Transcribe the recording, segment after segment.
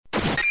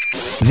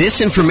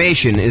This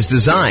information is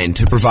designed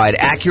to provide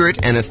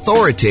accurate and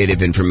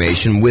authoritative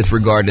information with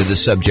regard to the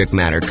subject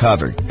matter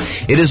covered.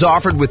 It is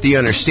offered with the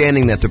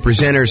understanding that the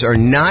presenters are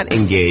not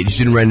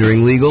engaged in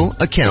rendering legal,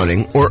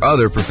 accounting, or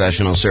other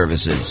professional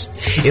services.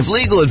 If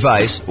legal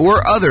advice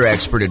or other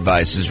expert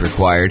advice is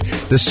required,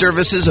 the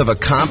services of a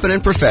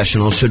competent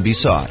professional should be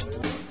sought.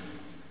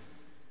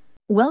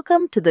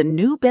 Welcome to the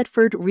New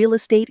Bedford Real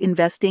Estate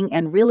Investing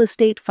and Real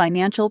Estate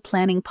Financial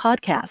Planning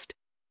Podcast.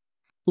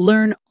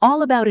 Learn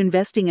all about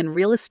investing in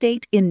real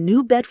estate in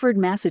New Bedford,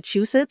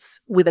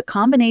 Massachusetts, with a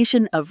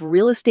combination of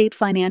real estate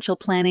financial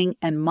planning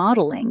and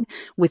modeling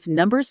with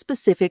numbers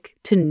specific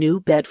to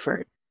New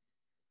Bedford.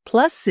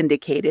 Plus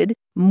syndicated,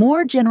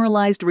 more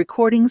generalized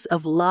recordings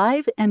of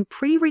live and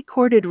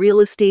pre-recorded real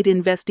estate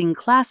investing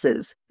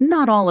classes,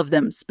 not all of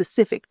them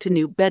specific to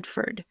New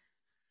Bedford.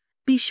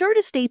 Be sure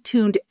to stay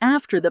tuned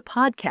after the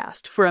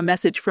podcast for a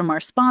message from our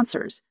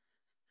sponsors.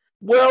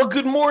 Well,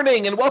 good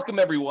morning and welcome,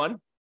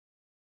 everyone.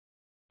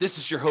 This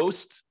is your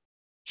host,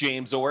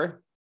 James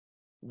Orr,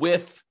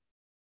 with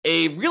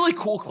a really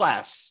cool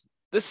class.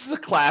 This is a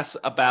class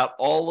about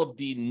all of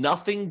the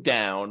nothing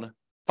down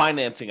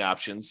financing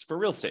options for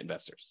real estate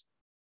investors.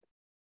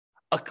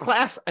 A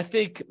class I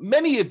think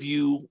many of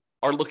you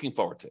are looking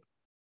forward to.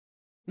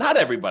 Not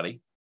everybody,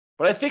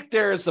 but I think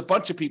there's a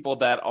bunch of people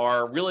that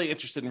are really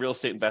interested in real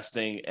estate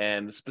investing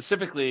and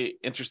specifically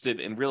interested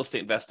in real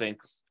estate investing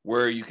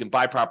where you can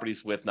buy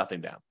properties with nothing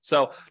down.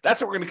 So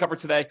that's what we're going to cover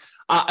today.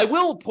 I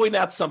will point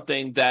out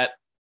something that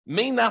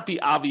may not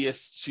be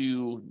obvious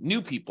to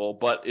new people,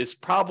 but is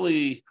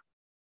probably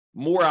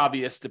more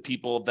obvious to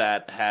people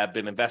that have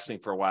been investing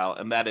for a while.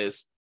 And that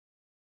is,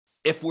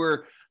 if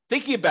we're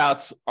thinking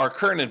about our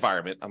current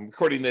environment, I'm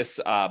recording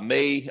this March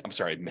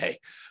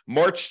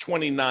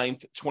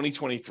 29th,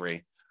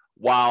 2023,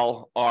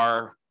 while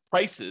our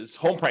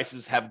home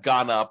prices have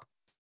gone up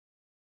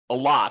a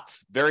lot,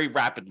 very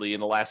rapidly in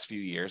the last few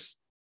years.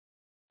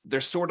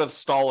 They're sort of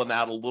stalling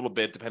out a little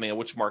bit, depending on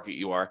which market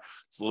you are.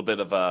 It's a little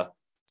bit of a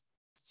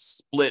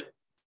split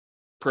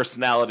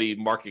personality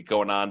market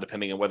going on,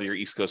 depending on whether you're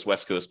East Coast,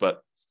 West Coast.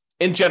 But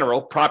in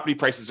general, property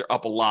prices are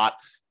up a lot,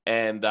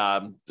 and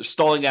they're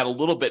stalling out a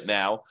little bit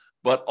now.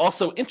 But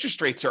also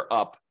interest rates are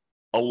up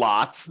a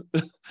lot,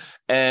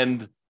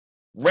 and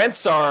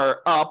rents are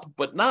up,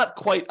 but not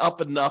quite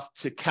up enough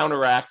to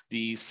counteract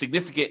the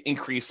significant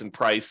increase in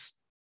price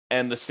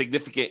and the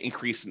significant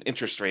increase in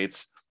interest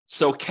rates.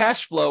 So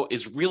cash flow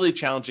is really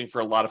challenging for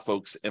a lot of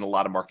folks in a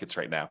lot of markets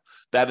right now.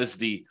 That is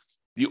the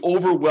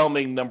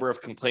overwhelming number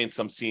of complaints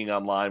I'm seeing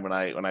online when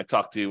I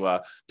talk to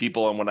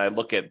people and when I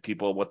look at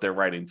people, what they're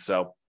writing.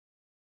 So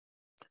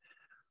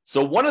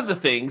one of the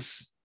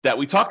things that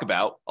we talk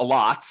about a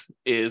lot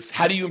is,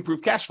 how do you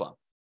improve cash flow?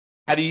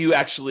 How do you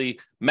actually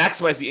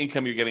maximize the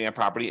income you're getting on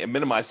property and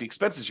minimize the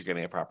expenses you're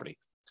getting on property?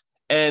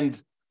 And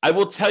I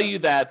will tell you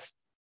that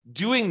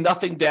doing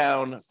nothing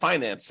down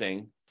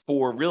financing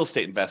for real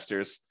estate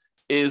investors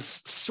is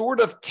sort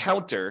of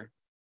counter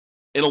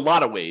in a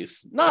lot of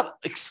ways, not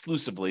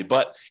exclusively,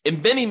 but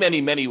in many, many,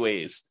 many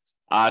ways.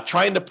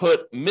 Trying to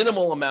put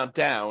minimal amount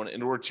down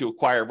in order to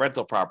acquire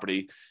rental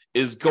property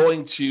is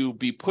going to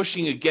be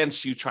pushing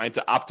against you trying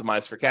to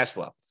optimize for cash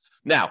flow.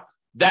 Now,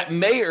 that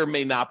may or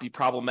may not be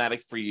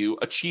problematic for you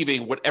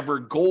achieving whatever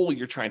goal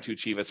you're trying to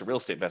achieve as a real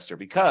estate investor,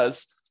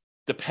 because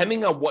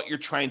depending on what you're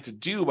trying to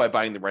do by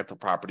buying the rental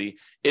property,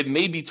 it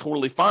may be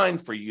totally fine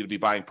for you to be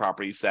buying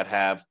properties that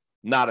have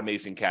not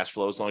amazing cash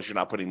flow, as long as you're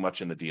not putting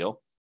much in the deal,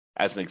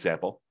 as an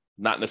example.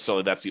 Not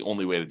necessarily that's the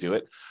only way to do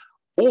it.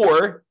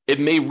 Or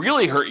it may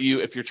really hurt you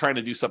if you're trying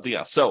to do something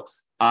else. So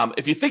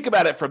if you think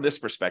about it from this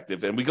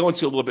perspective, and we go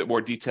into a little bit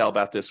more detail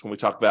about this when we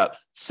talk about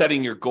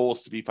setting your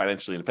goals to be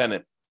financially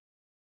independent,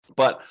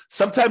 but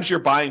sometimes you're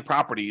buying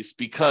properties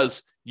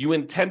because you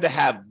intend to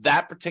have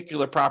that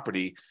particular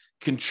property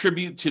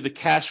contribute to the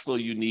cash flow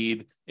you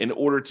need in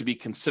order to be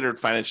considered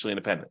financially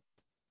independent.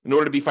 In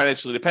order to be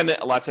financially independent,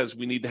 a lot of times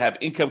we need to have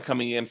income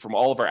coming in from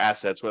all of our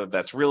assets, whether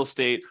that's real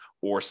estate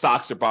or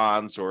stocks or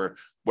bonds or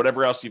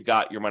whatever else you've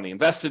got your money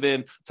invested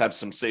in, to have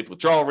some safe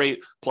withdrawal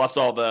rate, plus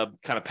all the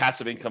kind of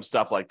passive income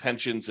stuff like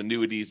pensions,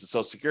 annuities, and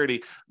Social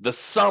Security. The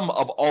sum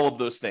of all of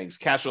those things,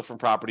 cash flow from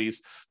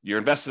properties, your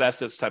invested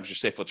assets times your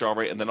safe withdrawal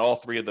rate, and then all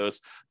three of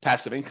those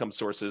passive income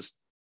sources,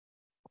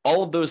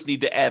 all of those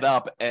need to add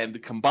up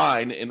and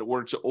combine in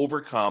order to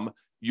overcome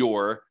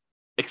your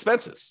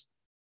expenses.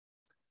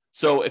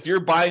 So if you're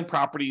buying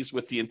properties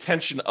with the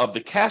intention of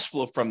the cash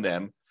flow from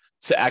them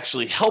to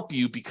actually help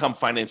you become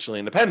financially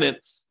independent,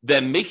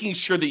 then making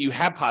sure that you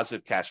have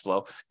positive cash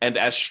flow and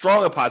as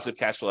strong a positive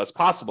cash flow as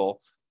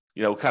possible,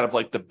 kind of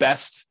like the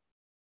best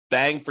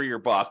bang for your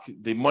buck,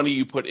 the money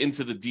you put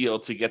into the deal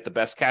to get the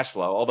best cash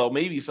flow. Although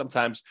maybe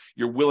sometimes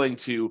you're willing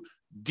to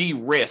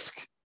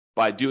de-risk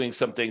by doing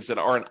some things that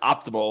aren't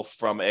optimal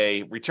from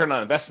a return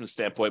on investment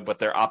standpoint, but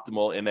they're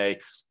optimal in a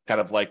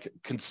kind of like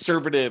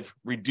conservative,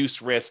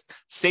 reduced risk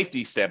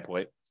safety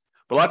standpoint.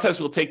 But a lot of times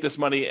we'll take this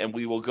money and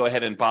we will go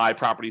ahead and buy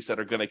properties that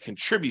are going to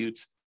contribute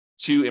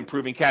to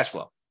improving cash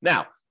flow.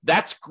 Now,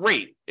 that's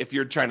great if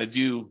you're trying to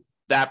do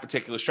that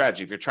particular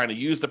strategy, if you're trying to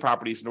use the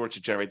properties in order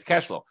to generate the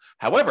cash flow.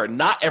 However,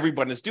 not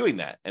everyone is doing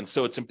that. And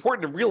so it's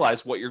important to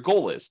realize what your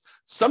goal is.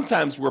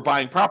 Sometimes we're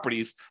buying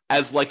properties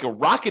as like a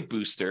rocket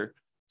booster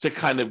to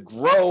kind of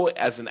grow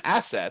as an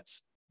asset,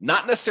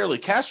 not necessarily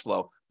cash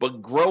flow,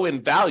 but grow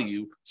in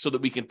value so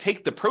that we can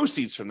take the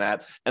proceeds from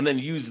that and then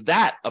use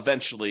that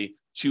eventually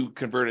to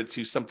convert it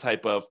to some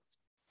type of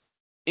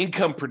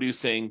income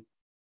producing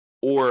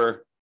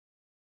or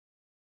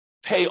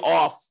pay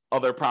off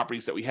other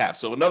properties that we have.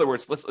 So in other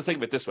words, let's think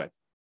of it this way.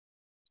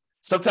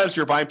 Sometimes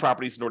you're buying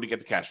properties in order to get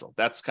the cash flow.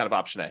 That's kind of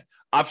option A.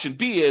 Option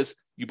B is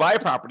you buy a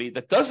property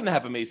that doesn't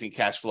have amazing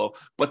cash flow,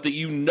 but that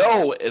you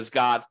know has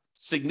got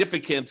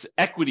significant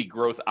equity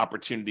growth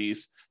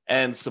opportunities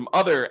and some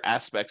other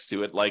aspects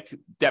to it, like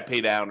debt pay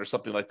down or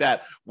something like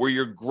that, where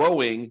you're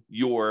growing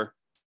your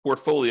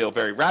portfolio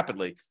very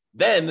rapidly.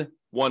 Then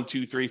 1,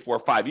 2, 3, 4,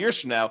 5 years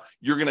from now,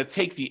 you're going to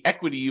take the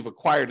equity you've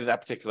acquired in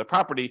that particular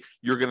property.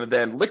 You're going to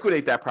then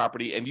liquidate that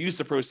property and use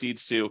the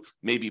proceeds to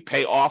maybe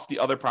pay off the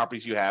other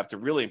properties you have to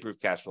really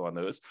improve cash flow on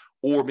those.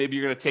 Or maybe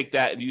you're going to take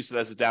that and use it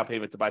as a down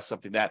payment to buy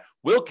something that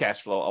will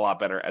cash flow a lot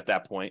better at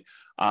that point.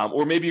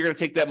 Or maybe you're going to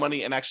take that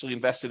money and actually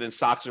invest it in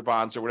stocks or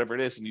bonds or whatever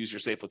it is and use your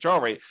safe withdrawal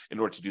rate in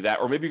order to do that.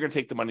 Or maybe you're going to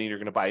take the money and you're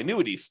going to buy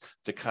annuities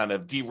to kind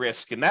of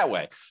de-risk in that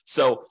way.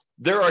 So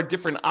there are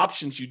different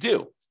options you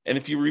do. And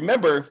if you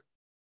remember,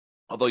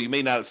 although you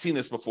may not have seen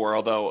this before,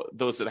 although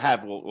those that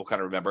have will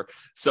kind of remember.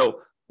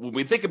 So when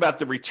we think about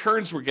the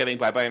returns we're getting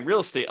by buying real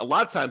estate, a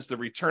lot of times the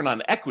return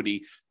on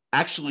equity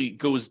actually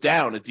goes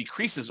down. It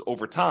decreases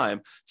over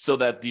time so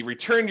that the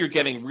return you're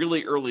getting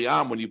really early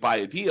on when you buy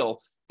a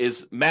deal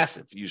is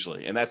massive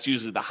usually. And that's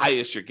usually the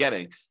highest you're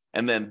getting.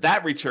 And then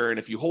that return,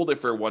 if you hold it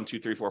for 1, 2,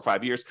 3, 4,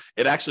 5 years,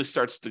 it actually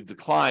starts to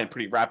decline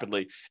pretty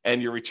rapidly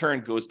and your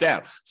return goes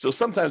down. So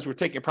sometimes we're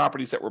taking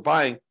properties that we're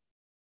buying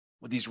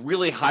with these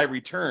really high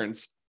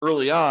returns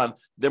early on,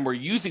 then we're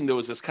using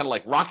those as kind of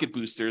like rocket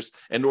boosters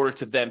in order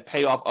to then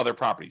pay off other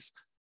properties.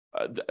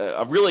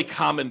 A really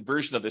common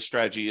version of this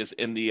strategy is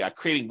in the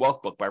Creating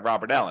Wealth book by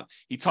Robert Allen.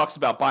 He talks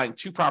about buying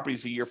 2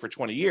 properties a year for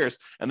 20 years,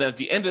 and then at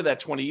the end of that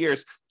 20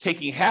 years,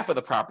 taking half of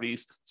the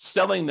properties,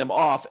 selling them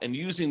off, and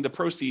using the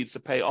proceeds to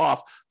pay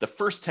off the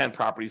first 10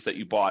 properties that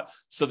you bought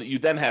so that you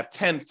then have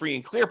 10 free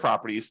and clear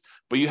properties,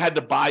 but you had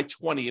to buy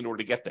 20 in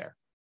order to get there.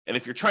 And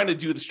if you're trying to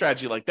do the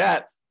strategy like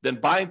that, then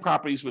buying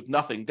properties with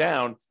nothing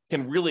down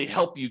can really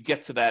help you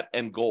get to that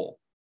end goal.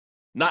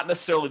 Not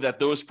necessarily that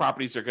those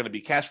properties are going to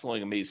be cash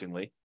flowing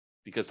amazingly,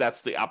 because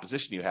that's the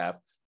opposition you have,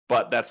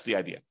 but that's the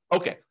idea.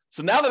 Okay,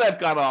 so now that I've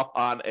gone off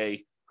on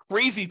a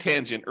crazy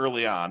tangent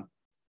early on,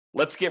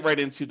 let's get right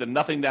into the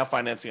nothing down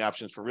financing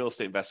options for real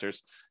estate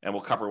investors, and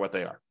we'll cover what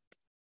they are.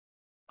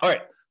 All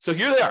right, so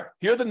here they are.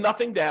 Here are the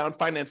nothing down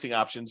financing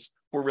options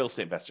for real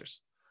estate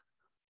investors.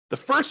 The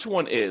first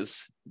one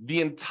is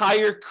the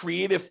entire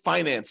creative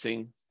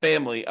financing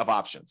family of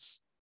options.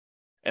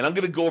 And I'm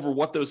going to go over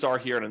what those are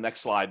here in the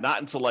next slide,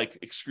 not into like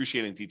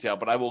excruciating detail,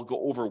 but I will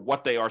go over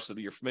what they are so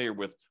that you're familiar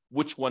with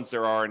which ones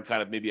there are and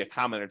kind of maybe a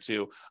comment or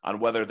two on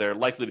whether they're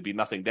likely to be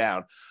nothing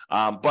down.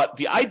 But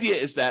the idea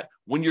is that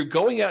when you're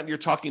going out and you're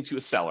talking to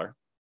a seller,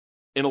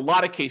 in a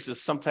lot of cases,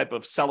 some type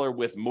of seller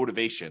with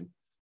motivation,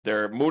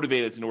 they're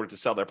motivated in order to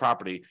sell their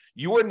property,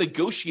 you are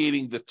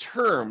negotiating the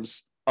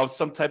terms of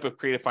some type of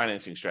creative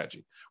financing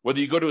strategy.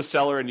 Whether you go to a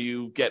seller and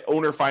you get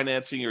owner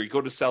financing, or you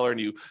go to a seller and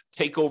you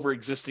take over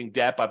existing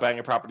debt by buying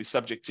a property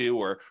subject to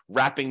or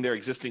wrapping their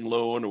existing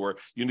loan, or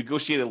you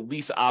negotiate a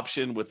lease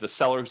option with the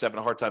seller who's having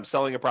a hard time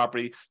selling a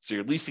property, so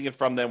you're leasing it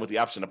from them with the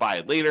option to buy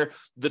it later.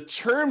 The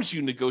terms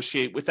you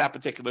negotiate with that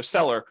particular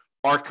seller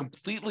are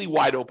completely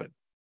wide open.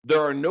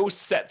 There are no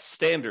set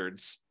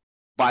standards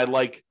by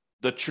like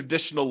the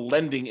traditional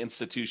lending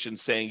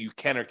institutions saying you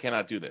can or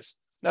cannot do this.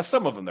 Now,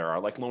 some of them there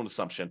are, like loan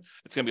assumption.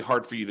 It's going to be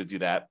hard for you to do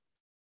that.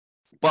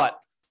 But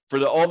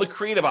for all the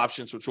creative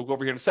options, which we'll go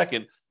over here in a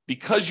second,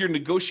 because you're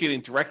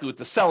negotiating directly with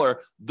the seller,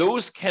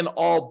 those can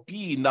all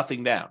be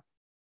nothing down.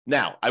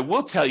 Now, I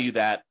will tell you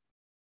that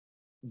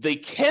they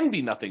can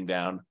be nothing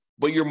down,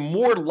 but you're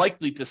more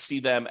likely to see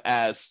them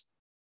as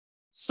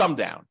some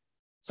down.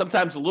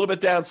 Sometimes a little bit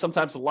down,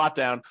 sometimes a lot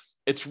down.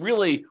 It's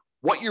really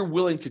what you're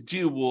willing to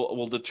do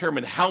will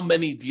determine how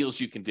many deals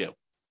you can do.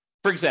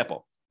 For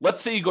example,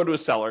 let's say you go to a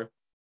seller,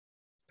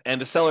 and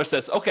the seller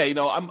says, okay,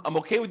 I'm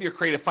okay with your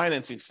creative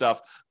financing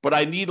stuff, but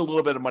I need a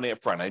little bit of money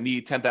up front. I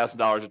need $10,000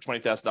 or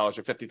 $20,000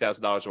 or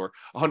 $50,000 or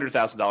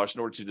 $100,000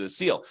 in order to do this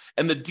deal.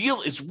 And the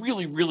deal is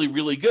really, really,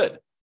 really good.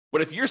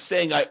 But if you're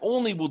saying I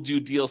only will do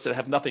deals that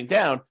have nothing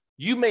down,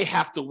 you may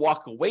have to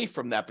walk away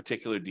from that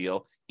particular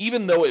deal,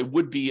 even though it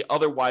would be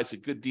otherwise a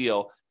good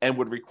deal and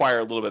would require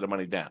a little bit of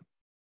money down.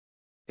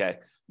 Okay.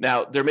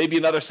 Now, there may be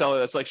another seller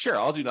that's like, sure,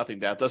 I'll do nothing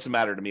down. It doesn't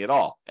matter to me at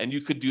all. And you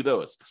could do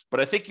those.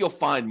 But I think you'll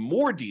find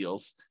more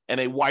deals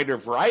and a wider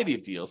variety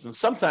of deals. And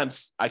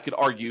sometimes I could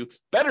argue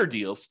better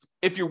deals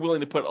if you're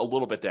willing to put a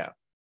little bit down.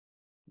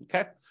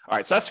 Okay. All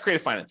right. So that's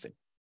creative financing.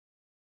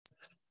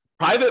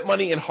 Private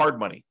money and hard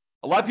money.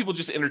 A lot of people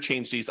just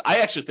interchange these. I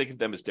actually think of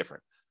them as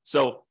different.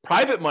 So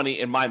private money,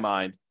 in my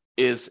mind,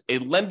 is a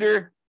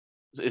lender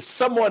is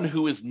someone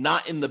who is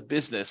not in the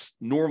business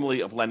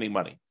normally of lending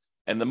money.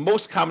 And the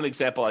most common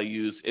example I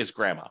use is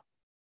grandma.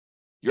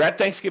 You're at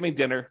Thanksgiving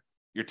dinner.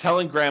 You're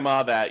telling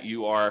grandma that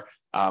you are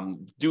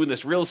doing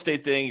this real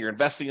estate thing. You're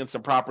investing in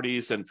some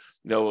properties, and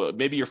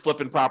maybe you're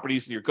flipping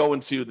properties, and you're going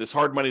to this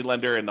hard money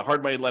lender, and the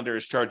hard money lender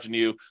is charging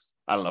you,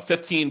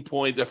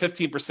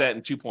 15%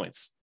 and 2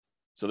 points.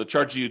 So they're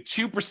charging you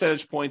 2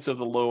 percentage points of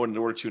the loan in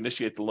order to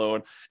initiate the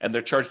loan, and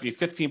they're charging you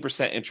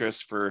 15%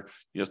 interest for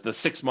the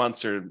 6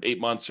 months or 8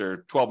 months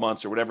or 12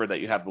 months or whatever that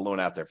you have the loan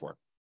out there for.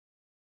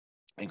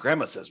 And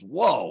grandma says,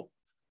 "Whoa,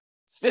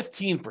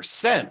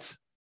 15%.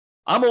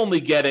 I'm only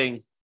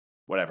getting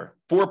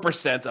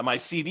 4% on my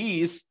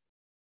CDs.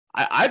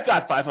 I've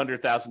got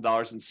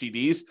 $500,000 in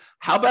CDs.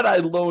 How about I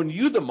loan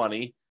you the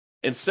money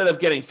instead of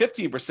getting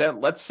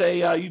 15%? Let's say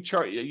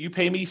you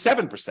pay me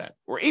 7%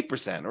 or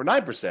 8% or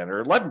 9% or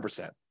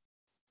 11%."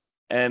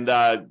 And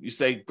you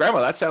say,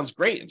 "Grandma, that sounds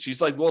great." And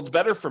she's like, "Well, it's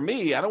better for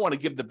me. I don't want to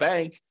give the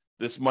bank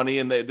this money,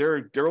 and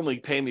they're only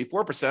paying me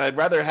 4%. I'd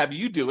rather have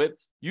you do it.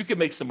 You can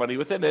make some money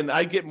with it, and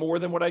I get more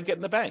than what I get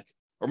in the bank."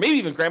 Or maybe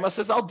even grandma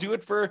says, "I'll do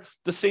it for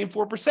the same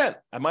 4%.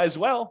 I might as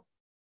well."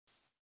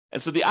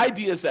 And so the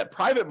idea is that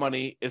private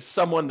money is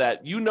someone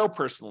that you know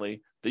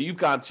personally, that you've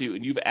gone to,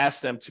 and you've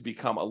asked them to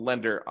become a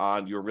lender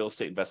on your real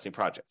estate investing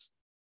projects.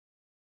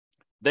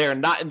 They are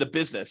not in the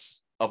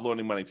business of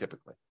loaning money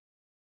typically.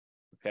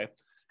 Okay.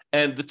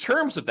 And the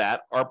terms of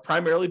that are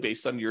primarily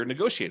based on your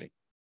negotiating.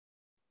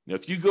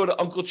 If you go to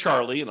Uncle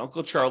Charlie, and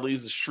Uncle Charlie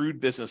is a shrewd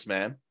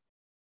businessman,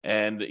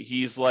 and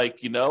he's like,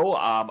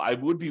 I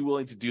would be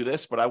willing to do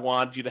this, but I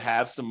want you to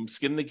have some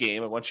skin in the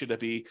game. I want you to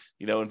be,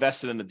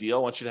 invested in the deal.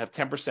 I want you to have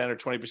 10% or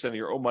 20% of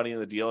your own money in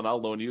the deal, and I'll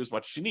loan you as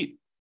much as you need.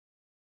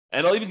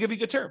 And I'll even give you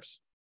good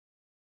terms.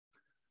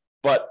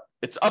 But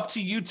it's up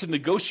to you to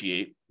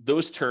negotiate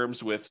those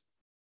terms with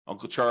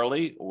Uncle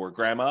Charlie or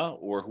grandma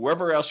or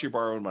whoever else you're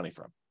borrowing money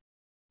from.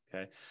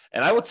 Okay.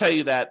 And I will tell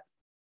you that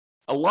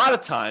a lot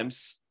of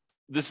times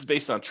this is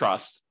based on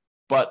trust,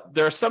 but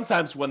there are some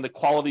times when the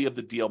quality of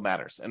the deal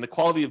matters, and the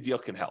quality of deal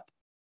can help.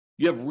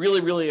 You have really,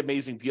 really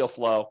amazing deal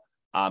flow.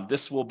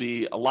 This will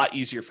be a lot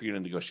easier for you to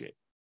negotiate.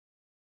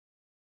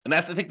 And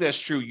I think that's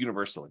true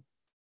universally.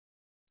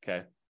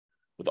 Okay.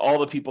 With all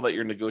the people that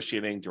you're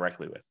negotiating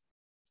directly with.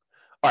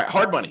 All right.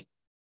 Hard money.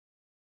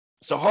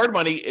 So hard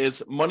money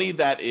is money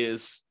that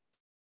is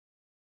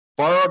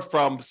borrowed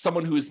from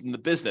someone who is in the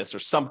business, or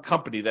some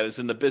company that is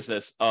in the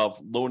business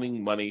of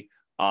loaning money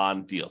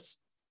on deals.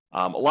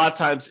 A lot of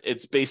times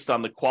it's based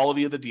on the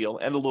quality of the deal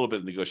and a little bit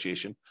of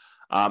negotiation.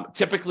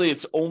 Typically,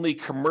 it's only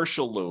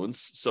commercial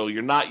loans, so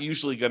you're not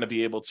usually going to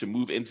be able to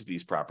move into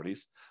these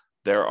properties.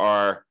 There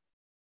are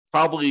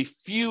probably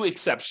few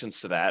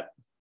exceptions to that,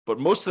 but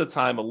most of the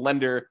time, a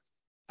lender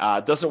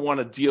doesn't want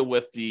to deal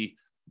with the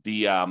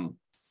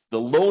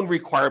loan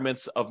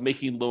requirements of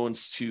making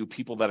loans to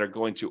people that are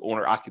going to own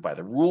or occupy.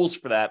 The rules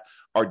for that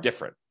are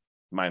different,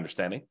 my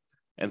understanding,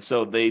 and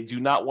so they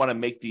do not want to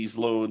make these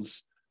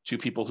loans to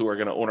people who are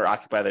going to own or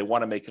occupy. They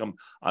want to make them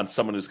on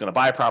someone who's going to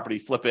buy a property,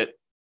 flip it,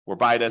 or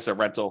buy it as a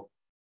rental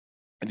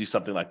and do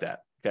something like that.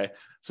 Okay.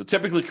 So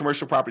typically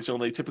commercial properties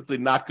only, typically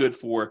not good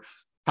for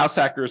house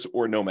hackers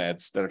or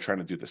nomads that are trying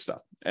to do this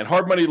stuff. And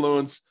hard money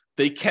loans,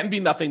 they can be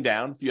nothing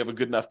down if you have a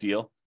good enough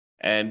deal,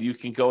 and you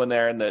can go in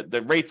there, and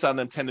the rates on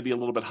them tend to be a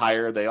little bit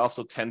higher. They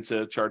also tend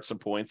to charge some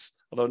points,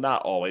 although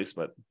not always,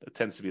 but it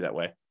tends to be that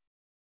way.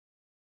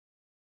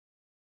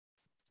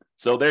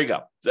 So there you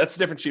go. That's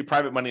the difference between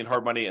private money and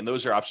hard money, and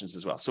those are options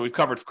as well. So we've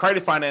covered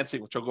credit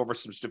financing, which I'll go over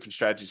some different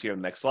strategies here on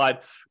the next slide.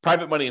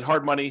 Private money and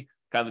hard money,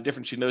 kind of the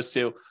difference between those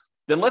two.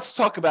 Then let's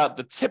talk about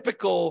the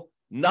typical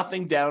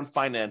nothing down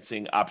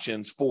financing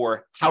options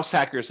for house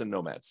hackers and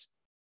nomads.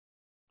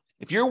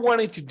 If you're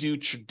wanting to do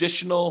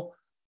traditional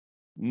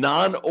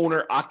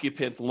non-owner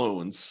occupant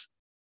loans,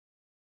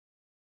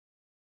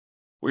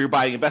 where you're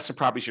buying investment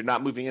properties, you're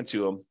not moving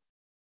into them,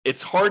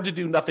 it's hard to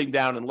do nothing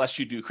down unless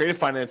you do creative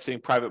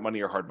financing, private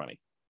money, or hard money.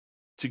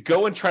 To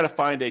go and try to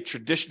find a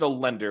traditional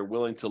lender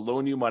willing to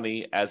loan you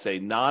money as a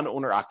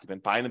non-owner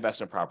occupant, buy an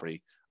investment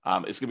property,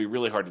 is going to be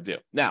really hard to do.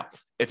 Now,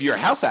 if you're a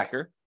house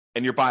hacker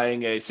and you're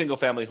buying a single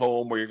family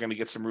home where you're going to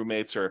get some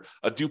roommates, or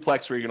a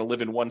duplex where you're going to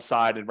live in one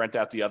side and rent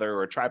out the other,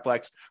 or a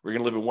triplex where you're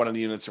going to live in one of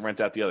the units and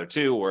rent out the other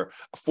two, or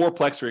a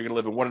fourplex where you're going to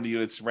live in one of the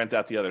units and rent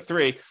out the other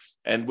three.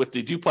 And with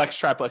the duplex,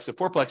 triplex, and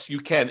fourplex, you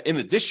can, in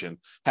addition,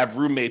 have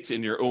roommates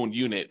in your own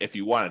unit if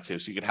you wanted to.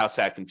 So you could house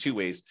hack in two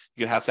ways.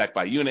 You can house hack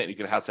by unit, and you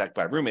can house hack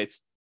by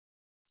roommates.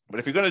 But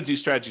if you're going to do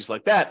strategies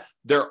like that,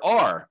 there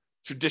are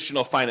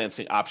traditional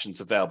financing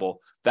options available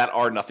that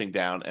are nothing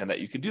down and that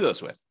you can do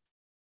those with.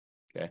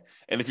 Okay.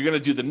 And if you're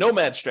going to do the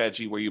nomad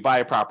strategy, where you buy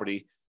a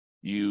property,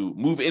 you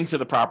move into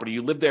the property,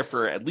 you live there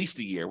for at least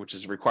a year, which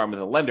is a requirement of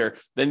the lender,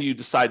 then you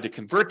decide to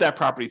convert that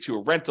property to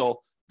a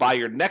rental, buy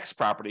your next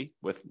property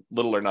with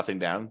little or nothing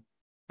down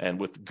and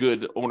with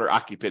good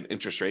owner-occupant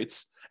interest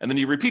rates. And then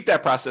you repeat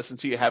that process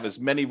until you have as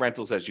many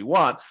rentals as you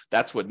want.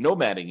 That's what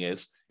nomading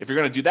is. If you're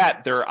going to do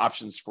that, there are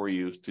options for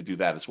you to do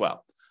that as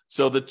well.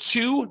 So the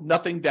two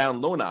nothing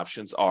down loan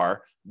options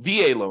are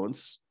VA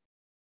loans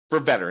for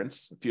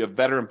veterans. If you have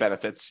veteran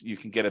benefits, you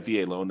can get a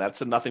VA loan.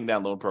 That's a nothing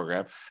down loan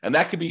program. And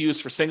that could be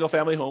used for single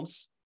family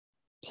homes.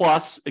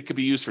 Plus, it could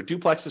be used for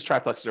duplexes,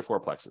 triplexes, or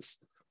fourplexes.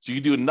 So you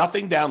do a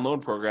nothing down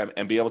loan program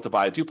and be able to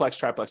buy a duplex,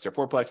 triplex, or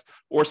fourplex,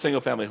 or single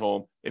family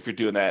home if you're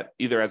doing that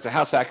either as a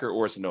house hacker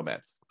or as a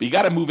nomad. But you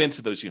got to move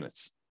into those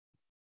units.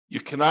 You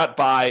cannot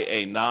buy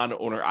a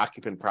non-owner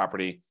occupant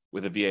property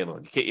with a VA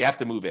loan. You have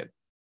to move in.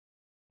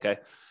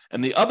 Okay.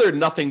 And the other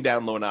nothing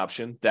down loan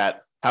option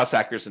that house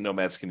hackers and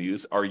nomads can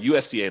use are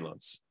USDA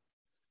loans.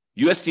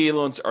 USDA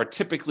loans are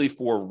typically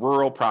for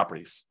rural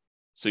properties.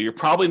 So you're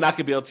probably not going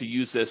to be able to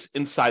use this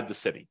inside the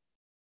city.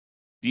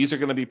 These are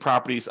going to be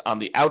properties on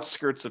the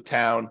outskirts of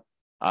town,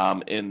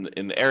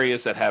 in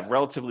areas that have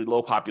relatively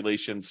low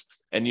populations,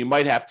 and you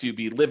might have to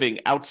be living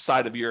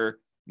outside of your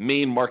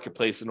main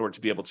marketplace in order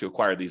to be able to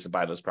acquire these and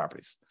buy those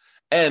properties.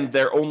 And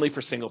they're only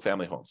for single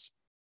family homes.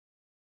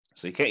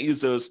 So you can't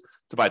use those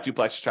to buy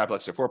duplex,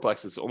 triplex, or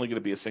fourplex. It's only going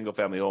to be a single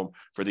family home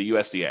for the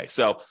USDA.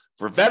 So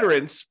for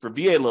veterans, for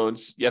VA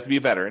loans, you have to be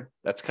a veteran.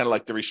 That's kind of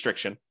like the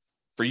restriction.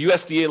 For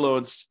USDA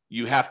loans,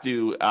 you have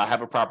to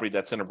have a property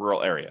that's in a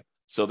rural area.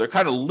 So they're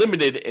kind of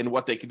limited in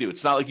what they can do.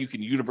 It's not like you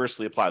can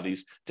universally apply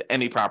these to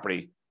any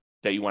property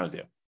that you want to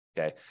do.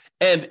 Okay.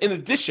 And in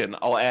addition,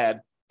 I'll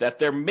add that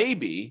there may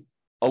be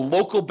a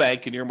local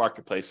bank in your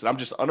marketplace that I'm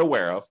just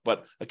unaware of,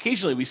 but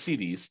occasionally we see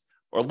these,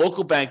 or a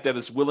local bank that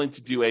is willing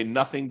to do a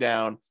nothing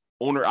down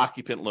owner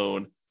occupant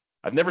loan.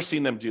 I've never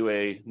seen them do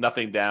a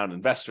nothing down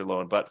investor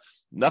loan, but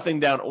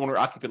nothing down owner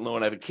occupant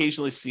loan. I've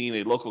occasionally seen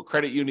a local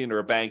credit union or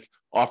a bank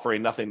offer a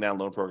nothing down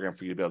loan program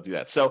for you to be able to do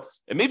that. So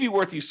it may be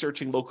worth you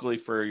searching locally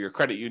for your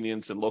credit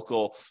unions and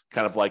local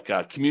kind of like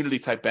community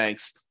type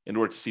banks in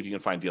order to see if you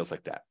can find deals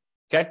like that.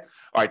 Okay.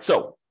 All right.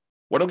 So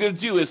what I'm going to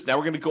do is now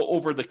we're going to go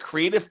over the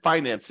creative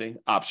financing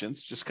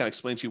options, just kind of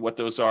explain to you what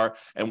those are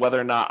and whether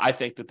or not I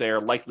think that they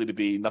are likely to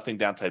be nothing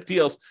down type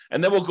deals.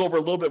 And then we'll go over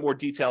a little bit more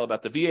detail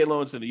about the VA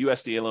loans and the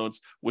USDA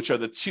loans, which are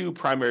the two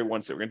primary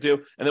ones that we're going to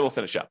do. And then we'll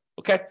finish up.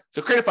 Okay.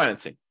 So creative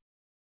financing.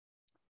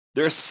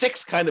 There are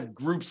 6 kind of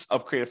groups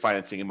of creative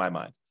financing in my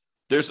mind.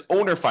 There's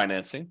owner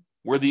financing,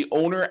 where the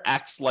owner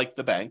acts like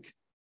the bank.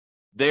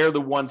 They're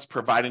the ones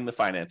providing the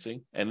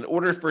financing. And in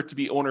order for it to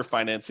be owner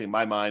financing, in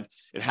my mind,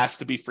 it has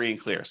to be free and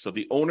clear. So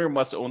the owner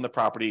must own the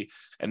property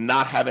and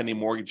not have any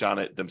mortgage on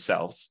it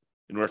themselves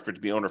in order for it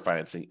to be owner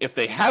financing. If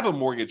they have a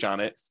mortgage on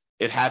it,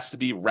 it has to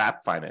be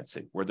wrap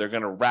financing, where they're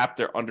going to wrap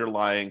their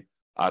underlying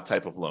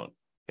type of loan.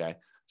 Okay.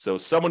 So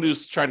someone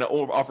who's trying to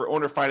offer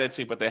owner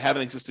financing, but they have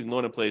an existing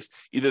loan in place,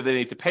 either they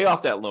need to pay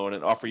off that loan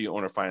and offer you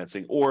owner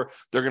financing, or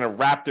they're going to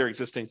wrap their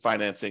existing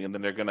financing and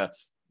then they're going to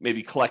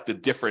maybe collect the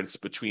difference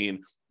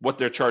between what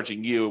they're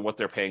charging you and what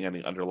they're paying on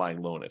the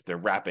underlying loan if they're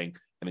wrapping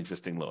an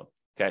existing loan.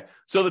 Okay.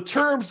 So the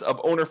terms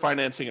of owner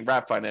financing and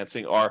wrap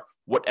financing are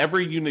whatever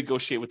you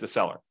negotiate with the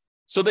seller.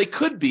 So they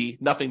could be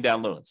nothing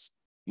down loans.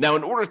 Now,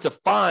 in order to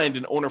find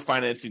an owner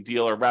financing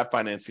deal or wrap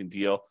financing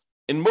deal,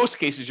 in most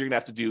cases, you're going to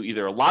have to do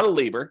either a lot of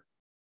labor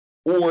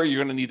or you're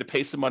going to need to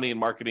pay some money in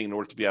marketing in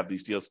order to be able to have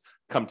these deals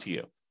come to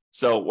you.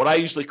 So what I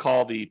usually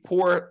call the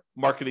poor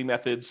marketing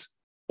methods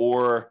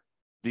or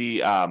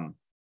the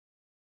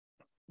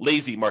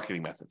lazy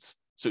marketing methods.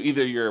 So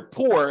either you're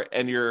poor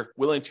and you're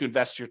willing to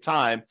invest your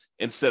time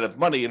instead of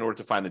money in order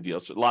to find the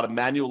deals, so a lot of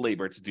manual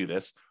labor to do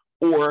this,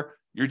 or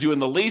you're doing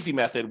the lazy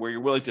method where you're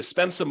willing to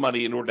spend some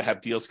money in order to have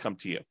deals come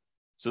to you.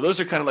 So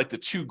those are kind of like the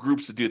two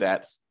groups to do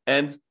that.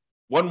 And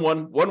one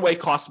way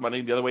costs money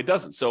and the other way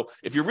doesn't. So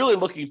if you're really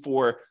looking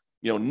for,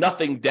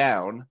 nothing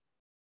down,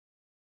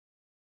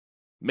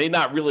 may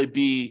not really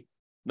be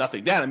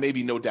nothing down. It may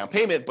be no down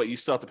payment, but you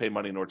still have to pay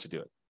money in order to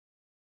do it.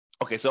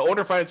 Okay, so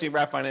owner financing,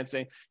 wrap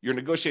financing, you're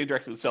negotiating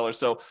directly with the seller.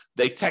 So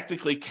they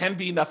technically can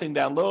be nothing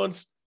down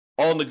loans,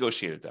 all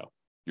negotiated though.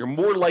 You're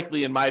more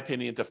likely, in my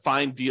opinion, to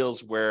find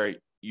deals where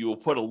you will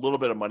put a little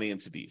bit of money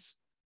into these.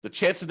 The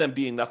chance of them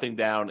being nothing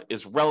down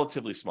is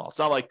relatively small. It's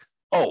not like,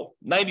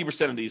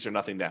 90% of these are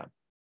nothing down.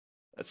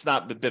 That's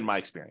not been my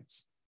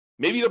experience.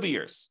 Maybe it'll be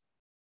yours.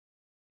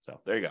 So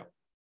there you go. All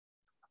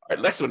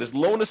right, next one is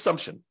loan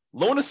assumption.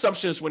 Loan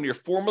assumption is when you're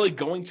formally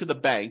going to the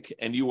bank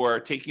and you are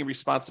taking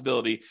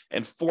responsibility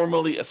and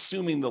formally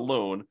assuming the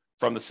loan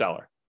from the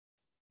seller.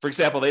 For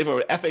example, they have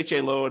an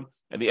FHA loan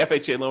and the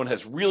FHA loan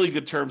has really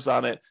good terms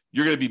on it.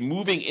 You're going to be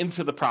moving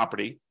into the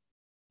property.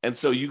 And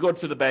so you go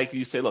to the bank and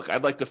you say, look,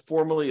 I'd like to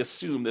formally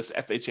assume this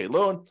FHA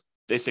loan.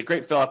 They say,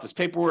 great, fill out this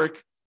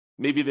paperwork.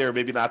 Maybe there,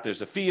 maybe not.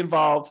 There's a fee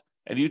involved.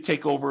 And you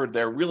take over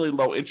their really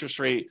low interest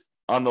rate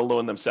on the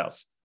loan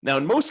themselves. Now,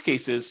 in most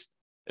cases,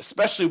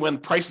 especially when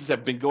prices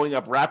have been going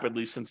up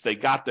rapidly since they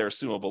got their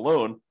assumable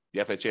loan,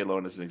 the FHA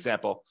loan as an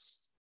example,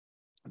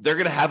 they're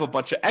going to have a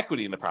bunch of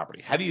equity in the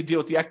property. How do you deal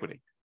with the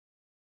equity?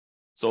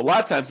 So a lot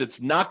of times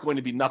it's not going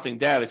to be nothing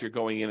down if you're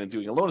going in and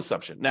doing a loan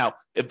assumption. Now,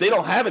 if they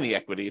don't have any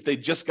equity, if they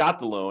just got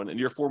the loan and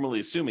you're formally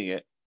assuming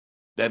it,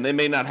 then they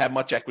may not have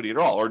much equity at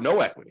all or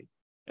no equity.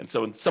 And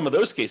so in some of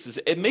those cases,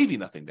 it may be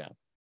nothing down.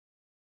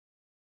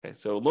 Okay,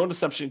 so loan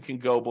assumption can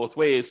go both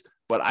ways,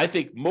 but I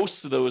think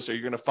most of those are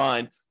you're going to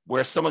find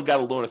where someone got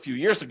a loan a few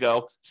years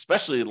ago,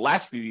 especially the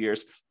last few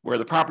years, where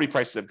the property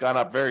prices have gone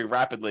up very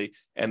rapidly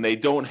and they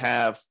don't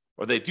have,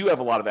 or they do have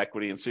a lot of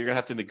equity. And so you're going to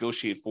have to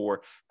negotiate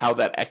for how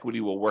that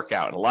equity will work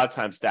out. And a lot of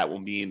times that will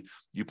mean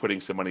you putting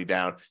some money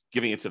down,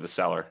 giving it to the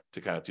seller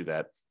to kind of do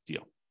that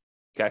deal.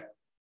 Okay.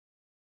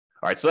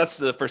 All right. So that's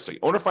the first thing: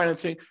 owner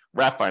financing,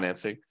 RAF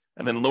financing,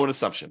 and then loan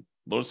assumption.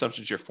 Loan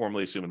assumption is you're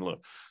formally assuming the loan.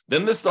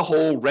 Then there's the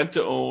whole rent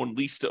to own,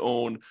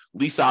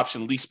 lease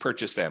option, lease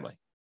purchase family,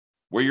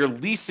 where you're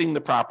leasing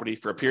the property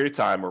for a period of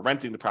time or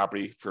renting the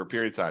property for a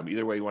period of time,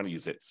 either way you want to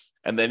use it.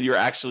 And then you're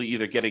actually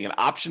either getting an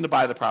option to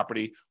buy the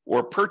property or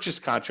a purchase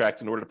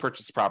contract in order to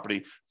purchase the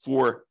property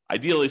for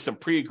ideally some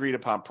pre-agreed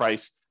upon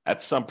price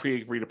at some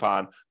pre-agreed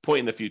upon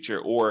point in the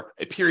future, or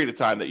a period of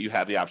time that you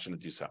have the option to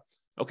do so.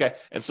 Okay.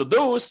 And so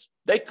those,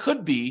 they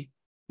could be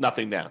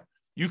nothing down.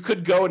 You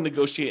could go and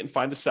negotiate and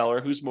find a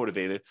seller who's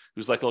motivated,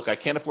 who's like, look, I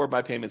can't afford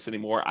my payments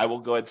anymore. I will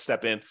go ahead and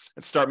step in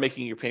and start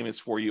making your payments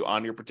for you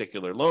on your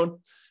particular loan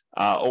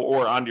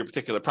or on your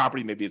particular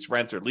property. Maybe it's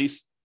rent or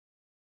lease.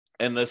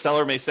 And the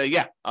seller may say,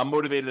 yeah, I'm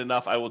motivated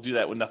enough. I will do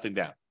that with nothing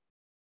down.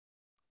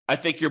 I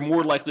think you're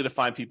more likely to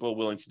find people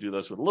willing to do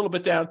this with a little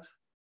bit down,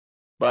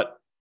 but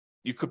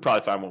you could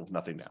probably find one with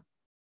nothing down.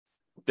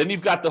 Then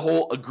you've got the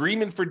whole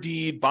agreement for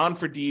deed, bond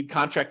for deed,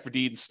 contract for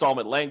deed,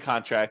 installment land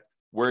contract,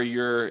 where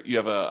you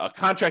have a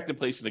contract in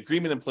place, an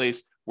agreement in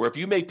place, where if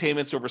you make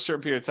payments over a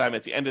certain period of time,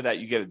 at the end of that,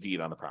 you get a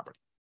deed on the property.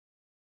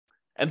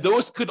 And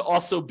those could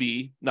also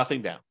be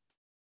nothing down.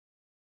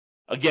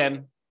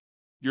 Again,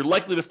 you're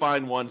likely to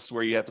find ones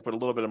where you have to put a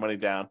little bit of money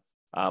down,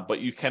 but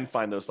you can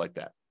find those like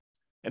that.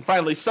 And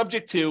finally,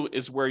 subject to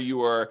is where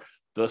you are,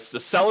 the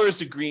seller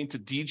is agreeing to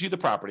deed you the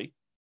property,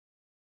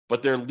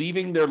 but they're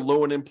leaving their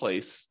loan in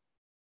place,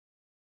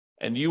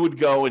 and you would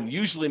go and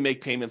usually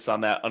make payments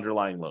on that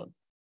underlying loan.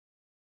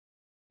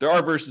 There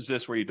are versions of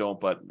this where you don't,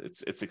 but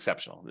it's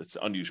exceptional. It's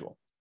unusual.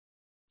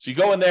 So you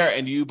go in there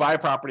and you buy a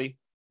property,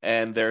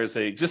 and there's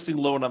an existing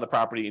loan on the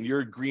property, and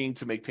you're agreeing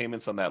to make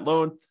payments on that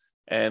loan,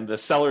 and the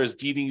seller is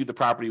deeding you the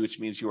property, which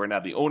means you are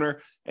now the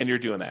owner, and you're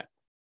doing that.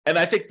 And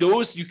I think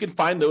those, you can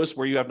find those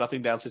where you have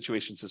nothing down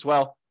situations as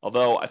well,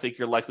 although I think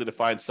you're likely to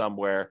find some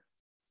where,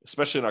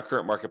 especially in our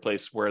current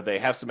marketplace, where they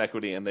have some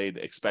equity and they'd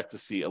expect to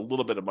see a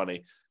little bit of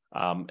money.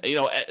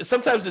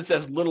 Sometimes it's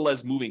as little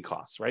as moving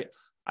costs, right?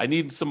 I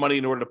need some money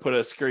in order to put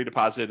a security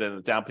deposit and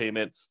a down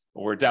payment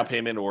or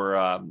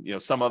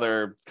some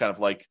other kind of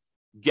like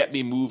get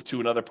me moved to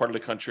another part of the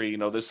country.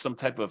 There's some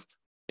type of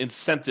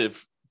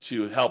incentive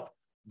to help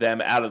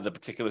them out of the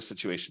particular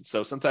situation.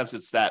 So sometimes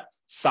it's that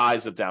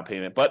size of down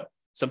payment, but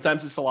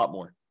sometimes it's a lot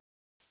more,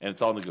 and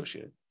it's all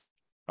negotiated.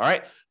 All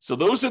right. So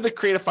those are the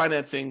creative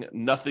financing,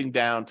 nothing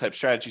down type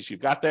strategies you've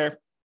got there.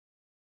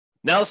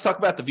 Now let's talk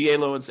about the VA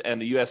loans and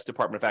the U.S.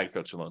 Department of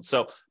Agriculture loans.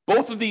 So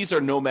both of these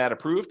are Nomad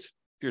approved.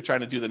 If you're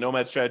trying to do the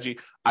Nomad strategy,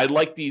 I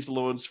like these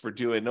loans for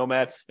doing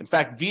Nomad. In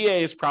fact, VA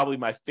is probably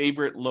my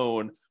favorite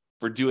loan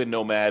for doing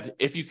Nomad,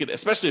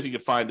 especially if you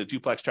could find a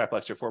duplex,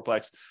 triplex, or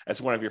fourplex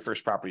as one of your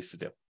first properties to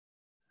do.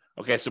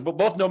 Okay, so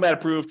both Nomad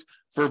approved.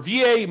 For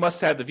VA, you must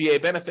have the VA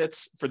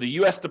benefits. For the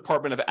U.S.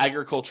 Department of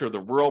Agriculture, the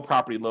rural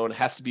property loan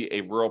has to be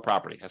a rural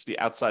property, has to be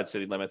outside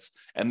city limits.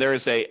 And there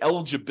is a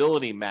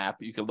eligibility map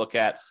you can look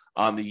at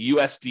on the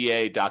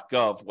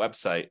USDA.gov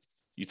website.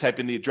 You type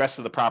in the address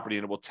of the property,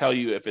 and it will tell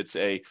you if it's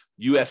a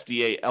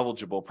USDA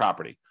eligible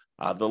property.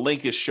 The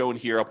link is shown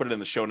here. I'll put it in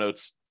the show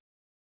notes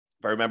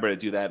if I remember to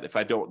do that. If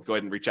I don't, go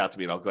ahead and reach out to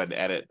me, and I'll go ahead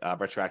and add it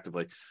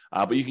retroactively.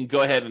 But you can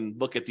go ahead and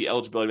look at the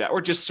eligibility map,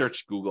 or just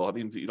search Google. I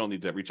mean, you don't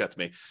need to reach out to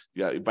me.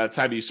 By the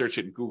time you search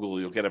it in Google,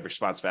 you'll get a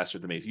response faster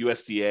than me. It's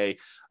USDA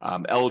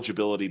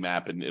eligibility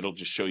map, and it'll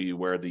just show you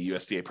where the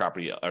USDA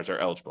property are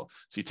eligible.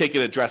 So you take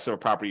an address of a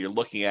property you're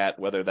looking at,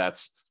 whether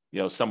that's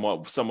some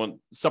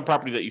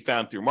property that you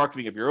found through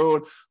marketing of your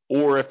own,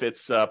 or if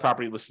it's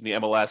property listed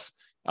in the MLS,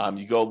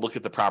 you go look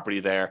at the property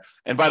there.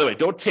 And by the way,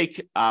 don't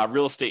take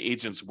real estate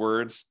agents'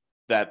 words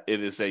that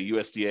it is a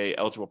USDA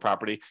eligible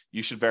property.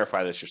 You should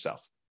verify this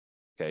yourself.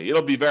 Okay,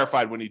 it'll be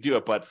verified when you do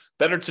it, but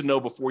better to know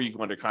before you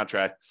go under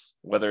contract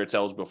whether it's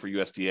eligible for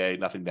USDA,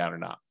 nothing down or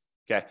not.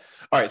 Okay.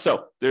 All right.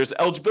 So there's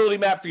eligibility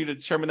map for you to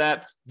determine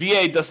that.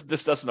 This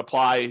doesn't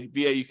apply.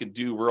 VA, you can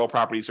do rural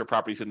properties or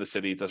properties in the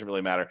city. It doesn't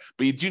really matter.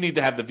 But you do need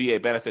to have the VA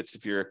benefits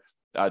if you're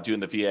doing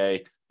the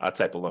VA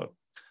type of loan.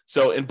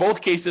 So in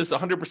both cases,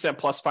 100%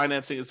 plus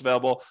financing is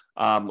available.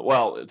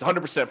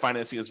 100%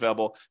 financing is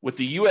available. With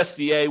the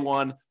USDA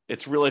one,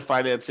 it's really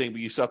financing, but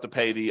you still have to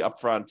pay the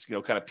upfront,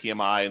 kind of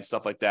PMI and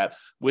stuff like that.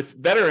 With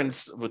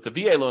veterans, with the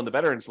VA loan, the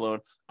veterans loan,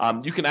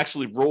 you can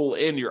actually roll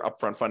in your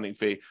upfront funding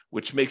fee,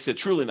 which makes it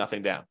truly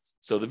nothing down.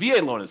 So the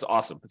VA loan is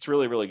awesome. It's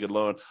really, really good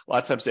loan. A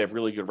lot of times they have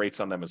really good rates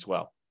on them as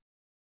well.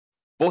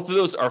 Both of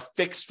those are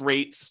fixed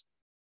rates.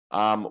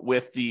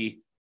 With the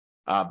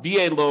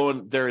VA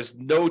loan, there is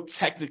no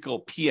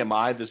technical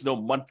PMI. There's no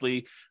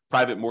monthly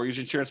private mortgage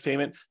insurance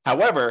payment.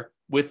 However,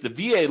 With the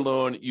VA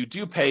loan, you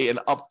do pay an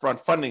upfront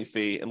funding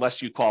fee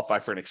unless you qualify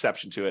for an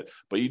exception to it,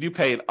 but you do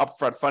pay an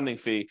upfront funding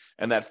fee,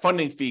 and that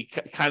funding fee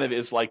kind of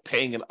is like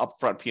paying an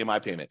upfront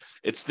PMI payment.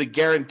 It's the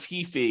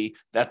guarantee fee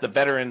that the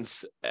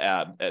Veterans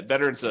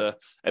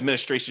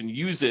Administration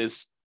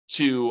uses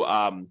to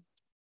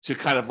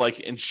kind of like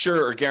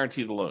insure or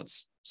guarantee the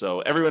loans.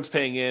 So everyone's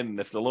paying in, and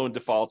if the loan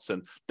defaults,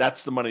 and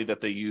that's the money that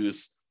they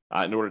use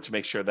in order to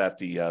make sure that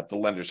the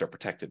lenders are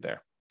protected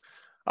there.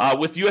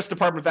 With U.S.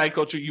 Department of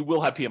Agriculture, you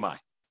will have PMI.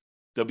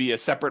 There'll be a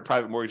separate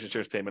private mortgage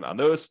insurance payment on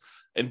those.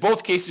 In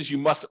both cases, you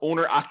must own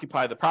or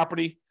occupy the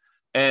property.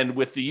 And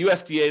with the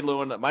USDA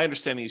loan, my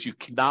understanding is you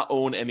cannot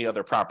own any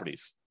other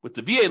properties. With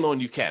the VA loan,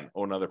 you can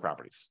own other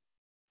properties.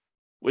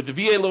 With the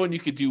VA loan, you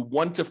could do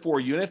 1 to 4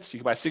 units. You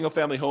can buy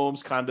single-family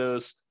homes,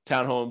 condos,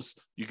 townhomes.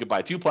 You could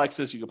buy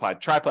duplexes. You could buy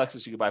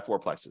triplexes. You could buy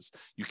fourplexes.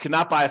 You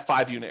cannot buy a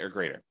 5-unit or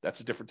greater. That's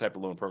a different type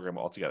of loan program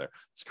altogether.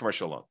 It's a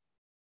commercial loan.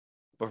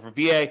 But for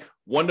VA,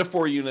 1 to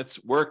 4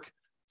 units work.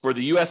 For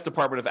the U.S.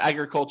 Department of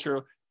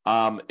Agriculture,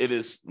 it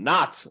is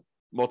not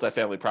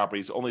multifamily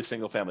properties, only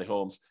single-family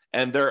homes.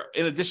 And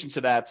in addition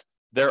to that,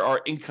 there are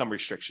income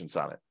restrictions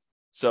on it.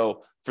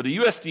 So for the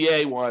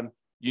USDA one,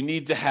 you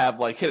need to have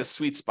hit a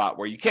sweet spot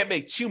where you can't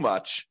make too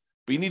much,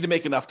 but you need to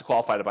make enough to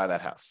qualify to buy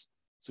that house.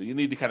 So you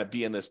need to kind of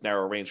be in this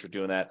narrow range for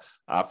doing that.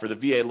 For the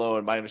VA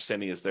loan, my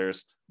understanding is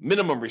there's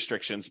minimum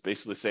restrictions,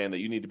 basically saying that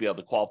you need to be able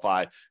to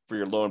qualify for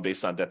your loan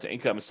based on debt to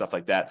income and stuff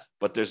like that.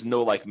 But there's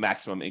no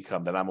maximum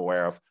income that I'm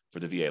aware of for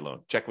the VA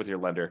loan. Check with your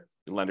lender.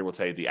 Your lender will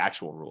tell you the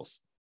actual rules.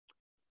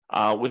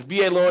 With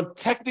VA loan,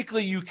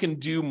 technically you can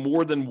do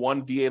more than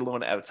one VA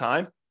loan at a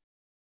time.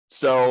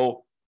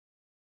 So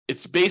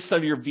it's based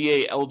on your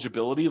VA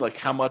eligibility, like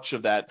how much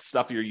of that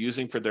stuff you're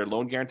using for their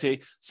loan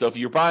guarantee. So if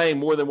you're buying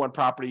more than one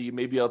property, you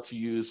may be able to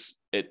use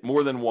it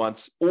more than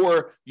once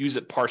or use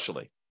it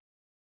partially.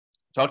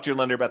 Talk to your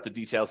lender about the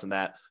details in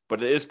that,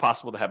 but it is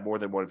possible to have more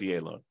than one VA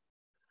loan.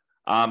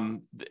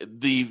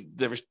 The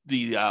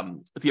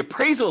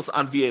appraisals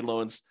on VA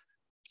loans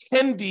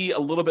can be a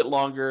little bit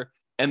longer,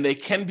 and they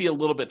can be a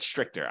little bit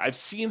stricter. I've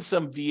seen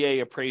some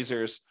VA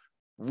appraisers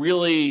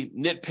really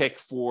nitpick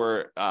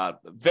for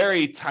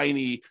very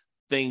tiny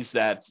things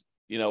that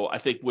I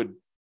think would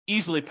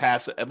easily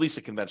pass at least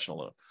a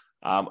conventional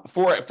loan.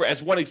 For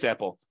as one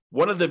example,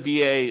 one of the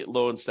VA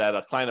loans that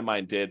a client of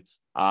mine did,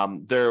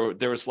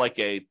 there was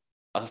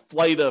a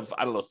flight of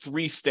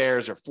 3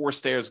 stairs or 4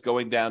 stairs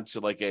going down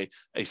to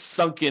a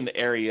sunken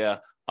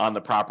area on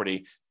the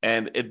property,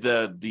 and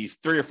the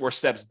 3 or 4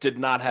 steps did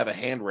not have a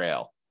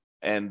handrail,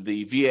 and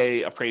the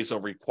VA appraisal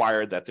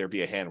required that there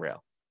be a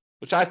handrail,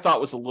 which I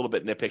thought was a little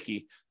bit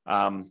nitpicky.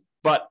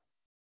 But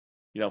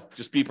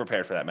just be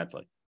prepared for that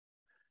mentally.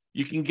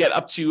 You can get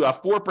up to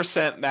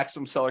 4%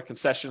 maximum seller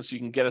concession, so you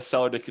can get a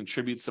seller to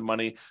contribute some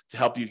money to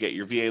help you get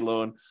your VA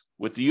loan.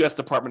 With the U.S.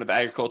 Department of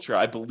Agriculture,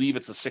 I believe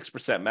it's a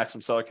 6%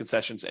 maximum seller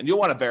concessions, and you'll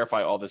want to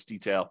verify all this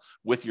detail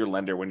with your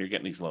lender when you're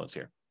getting these loans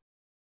here.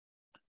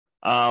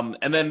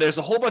 And then there's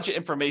a whole bunch of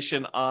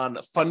information on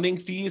funding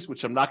fees,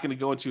 which I'm not going to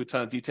go into a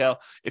ton of detail.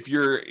 If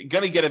you're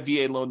going to get a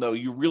VA loan, though,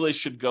 you really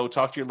should go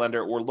talk to your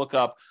lender or look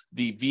up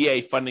the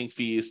VA funding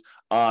fees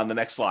on the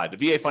next slide. The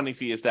VA funding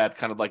fee is that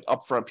kind of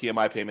upfront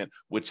PMI payment,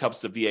 which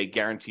helps the VA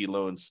guarantee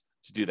loans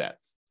to do that.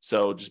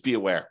 So just be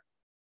aware.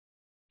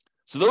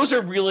 So those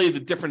are really the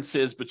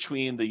differences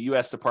between the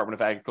U.S. Department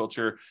of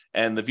Agriculture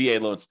and the VA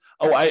loans.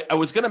 Oh, I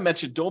was going to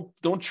mention,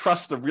 don't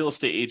trust the real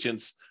estate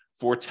agents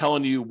for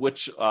telling you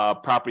which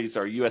properties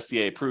are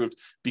USDA approved,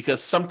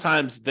 because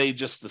sometimes they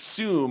just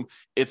assume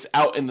it's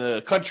out in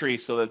the country,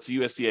 so that's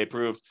USDA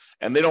approved,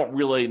 and they don't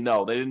really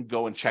know. They didn't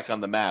go and check on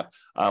the map.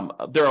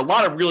 There are a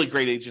lot of really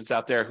great agents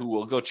out there who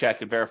will go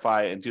check and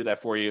verify and do that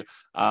for you.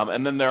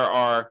 And then there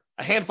are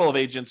a handful of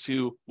agents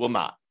who will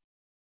not.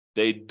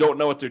 They don't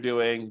know what they're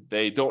doing.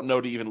 They don't know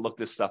to even look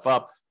this stuff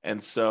up.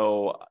 And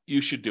so you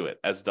should do it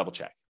as a double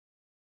check.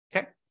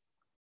 Okay.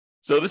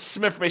 So this is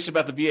some information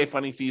about the VA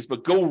funding fees,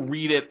 but go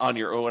read it on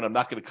your own. I'm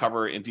not going to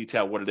cover in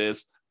detail what it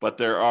is, but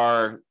there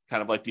are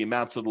kind of the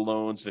amounts of the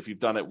loans, if you've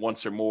done it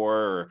once or more,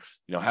 or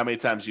how many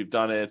times you've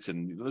done it.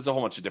 And there's a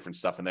whole bunch of different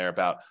stuff in there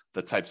about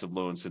the types of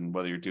loans and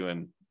whether you're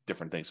doing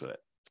different things with it.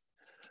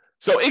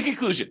 So in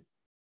conclusion,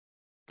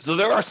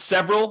 there are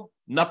several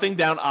nothing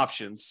down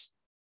options,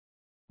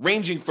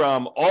 ranging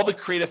from all the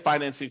creative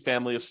financing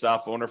family of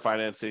stuff, owner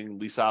financing,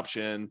 lease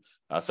option,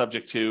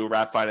 subject to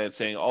wrap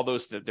financing, all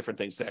those different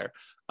things there,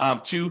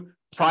 to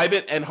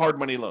private and hard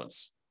money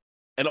loans.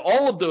 And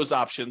all of those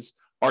options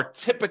are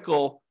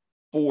typical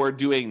for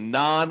doing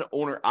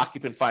non-owner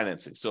occupant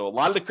financing. So a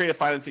lot of the creative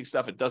financing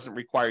stuff, it doesn't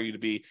require you to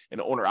be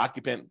an owner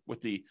occupant,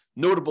 with the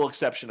notable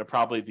exception of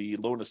probably the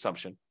loan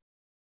assumption,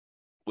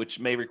 which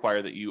may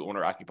require that you own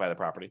or occupy the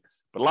property.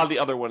 But a lot of the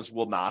other ones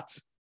will not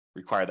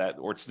require that,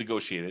 or it's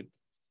negotiated.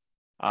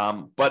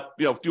 But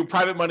do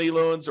private money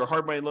loans or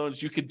hard money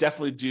loans, you could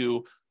definitely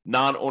do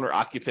non-owner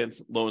occupant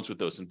loans with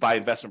those and buy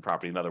investment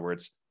property. In other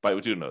words, by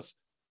doing those.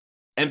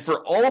 And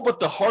for all but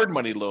the hard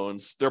money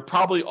loans, they're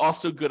probably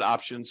also good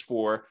options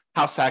for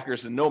house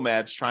hackers and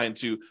nomads trying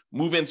to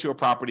move into a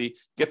property,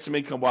 get some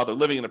income while they're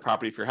living in the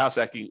property if you're house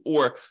hacking,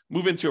 or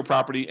move into a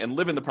property and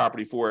live in the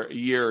property for a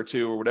year or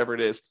two or whatever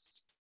it is,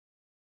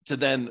 to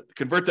then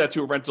convert that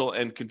to a rental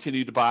and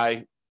continue to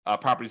buy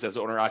properties as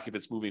owner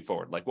occupants moving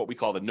forward, like what we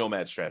call the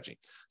nomad strategy.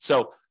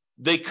 So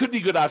they could be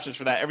good options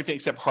for that, everything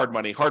except hard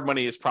money. Hard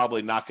money is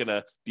probably not going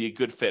to be a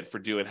good fit for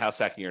doing house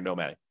hacking or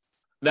nomading.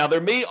 Now,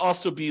 there may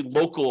also be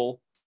local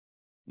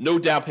no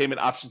down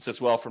payment options as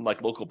well from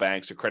like local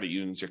banks or credit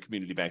unions or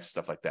community banks and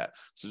stuff like that.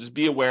 So just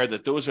be aware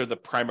that those are the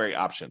primary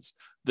options.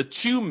 The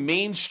two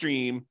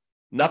mainstream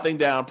nothing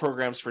down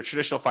programs for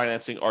traditional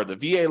financing are the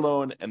VA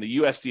loan and the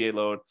USDA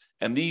loan.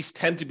 And these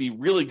tend to be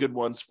really good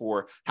ones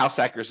for house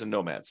hackers and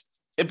nomads.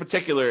 In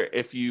particular,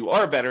 if you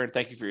are a veteran,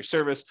 thank you for your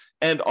service.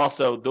 And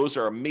also, those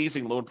are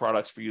amazing loan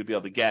products for you to be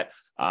able to get,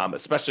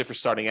 especially for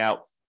starting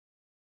out.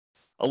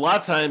 A lot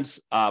of times,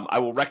 I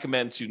will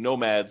recommend to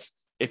nomads,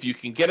 if you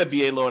can get a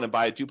VA loan and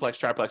buy a duplex,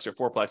 triplex, or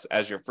fourplex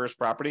as your first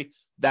property,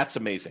 that's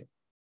amazing.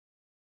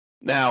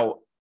 Now,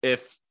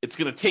 if it's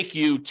going to take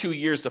you 2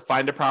 years to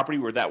find a property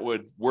where that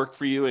would work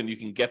for you and you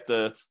can get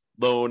the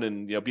loan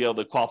and be able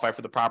to qualify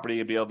for the property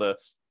and be able to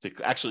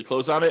actually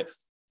close on it,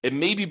 it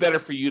may be better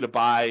for you to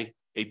buy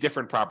a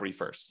different property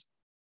first.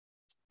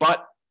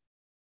 But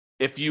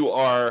if you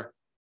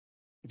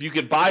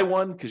could buy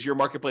one because your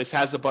marketplace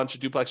has a bunch of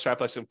duplex,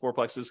 triplex, and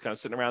fourplexes kind of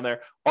sitting around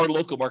there, our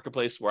local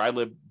marketplace where I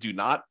live do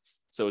not.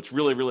 So it's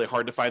really, really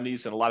hard to find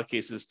these. In a lot of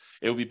cases,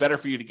 it would be better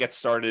for you to get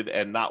started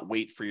and not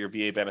wait for your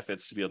VA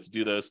benefits to be able to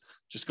do those.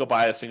 Just go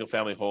buy a single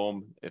family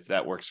home if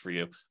that works for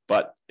you.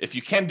 But if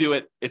you can do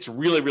it, it's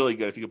really, really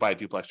good if you could buy a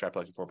duplex,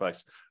 triplex, and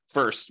fourplex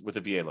first with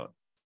a VA loan.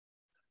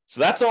 So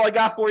that's all I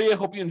got for you.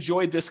 Hope you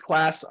enjoyed this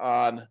class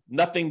on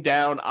nothing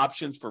down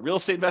options for real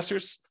estate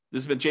investors.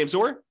 This has been James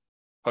Orr.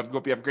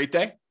 Hope you have a great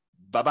day.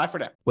 Bye-bye for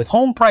now. With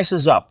home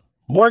prices up,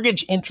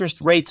 mortgage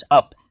interest rates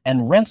up,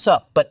 and rents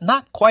up, but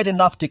not quite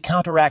enough to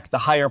counteract the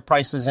higher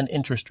prices and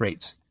interest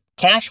rates,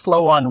 cash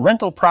flow on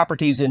rental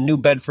properties in New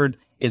Bedford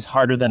is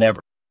harder than ever.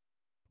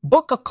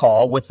 Book a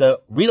call with the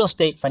Real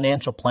Estate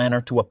Financial Planner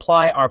to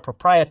apply our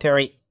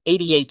proprietary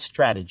 88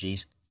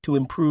 strategies to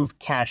improve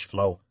cash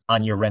flow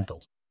on your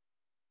rentals.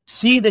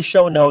 See the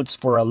show notes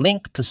for a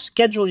link to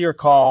schedule your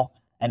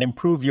call and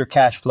improve your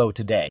cash flow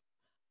today.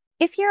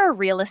 If you're a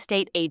real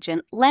estate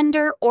agent,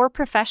 lender, or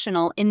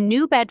professional in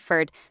New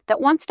Bedford that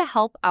wants to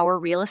help our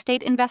real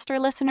estate investor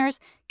listeners,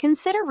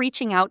 consider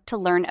reaching out to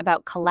learn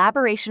about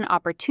collaboration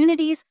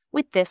opportunities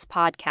with this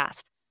podcast.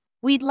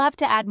 We'd love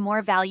to add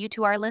more value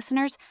to our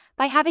listeners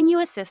by having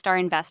you assist our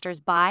investors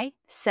buy,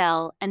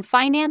 sell, and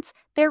finance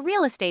their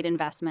real estate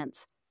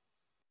investments.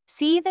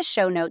 See the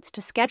show notes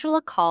to schedule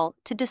a call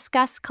to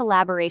discuss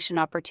collaboration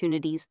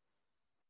opportunities.